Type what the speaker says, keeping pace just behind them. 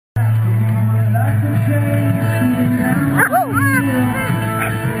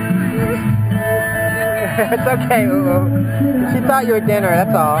It's okay, Ooh. She thought you were dinner,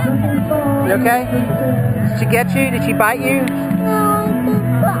 that's all. You okay? Did she get you? Did she bite you? No,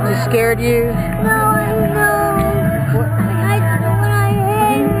 She scared you? no, when I hit her.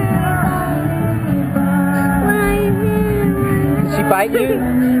 Did she bite you?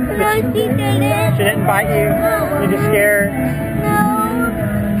 No, she didn't. She didn't bite you? You're just scared?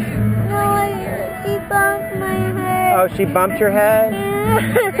 She bumped my head. Oh, she bumped your head?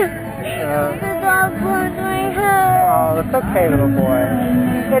 The dog bumped my head. Oh, it's okay, little boy.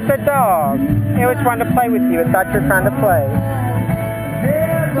 It's a dog. It was trying to play with you. It thought you were trying to play.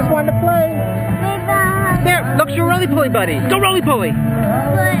 Just wanted to play. There, look, your roly-poly buddy. Go roly-poly.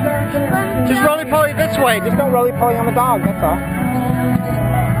 Just roly-poly this way. Just don't roly-poly on the dog, that's all.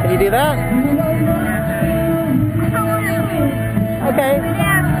 Can you do that? Okay.